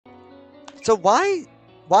So why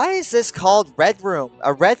is this called Red Room?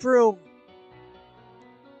 A Red Room,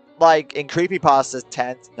 like in creepypasta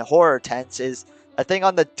tents and horror tents, is a thing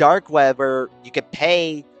on the dark web where you can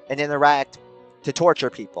pay and interact to torture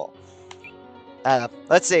people.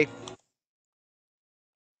 Let's see.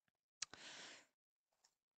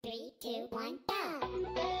 3, 2, 1, go!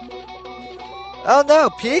 Oh no,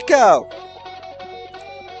 Pico!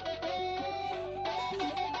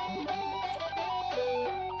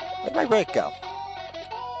 Where'd my rig go?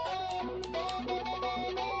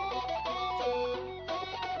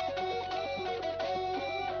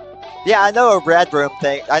 Yeah, I know a Red Room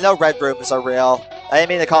thing. I know Red Rooms are real. I didn't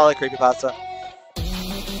mean to call it creepypasta.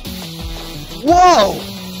 Whoa!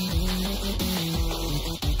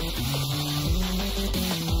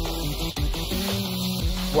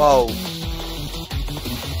 Whoa.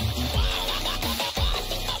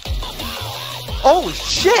 Holy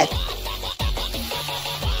shit!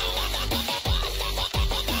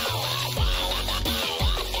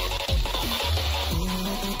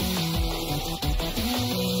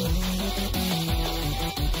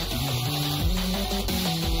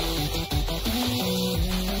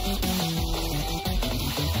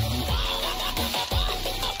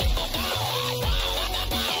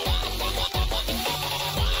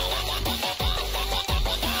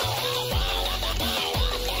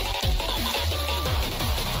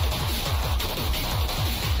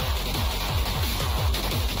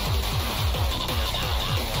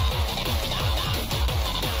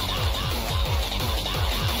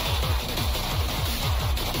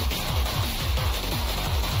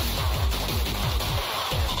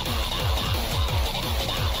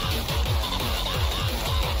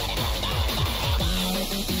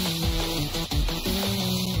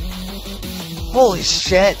 Holy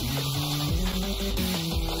shit!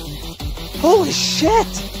 Holy shit!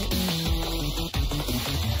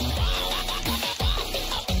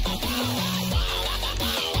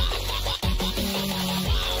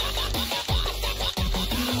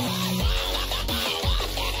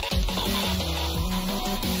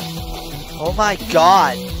 Oh my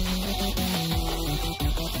god!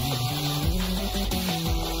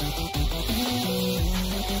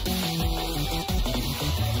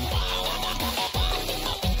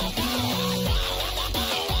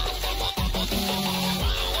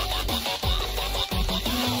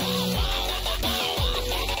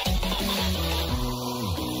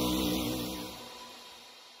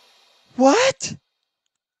 What?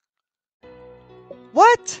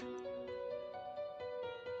 What?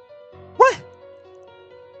 What?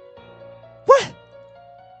 What?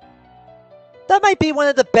 That might be one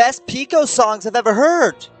of the best Pico songs I've ever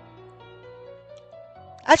heard.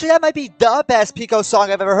 Actually, that might be the best Pico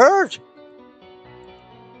song I've ever heard.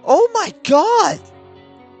 Oh my god!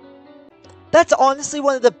 That's honestly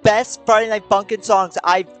one of the best Friday Night Funkin' songs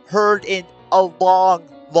I've heard in a long,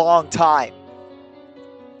 long time.